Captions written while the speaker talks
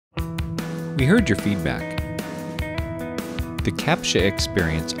We heard your feedback. The Captcha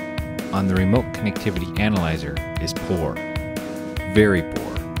experience on the remote connectivity analyzer is poor. Very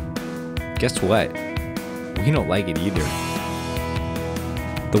poor. Guess what? We don't like it either.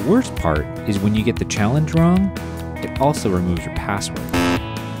 The worst part is when you get the challenge wrong, it also removes your password,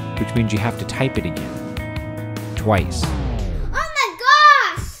 which means you have to type it again. Twice. Oh my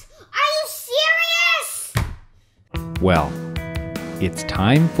gosh! Are you serious? Well, it's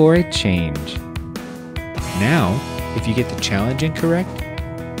time for a change. Now, if you get the challenge incorrect,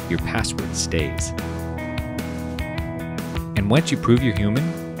 your password stays. And once you prove you're human,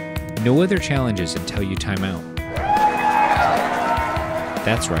 no other challenges until you time out.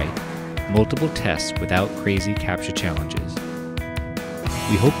 That's right, multiple tests without crazy Captcha challenges.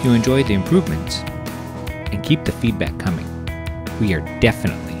 We hope you enjoyed the improvements and keep the feedback coming. We are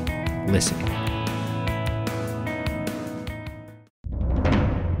definitely listening.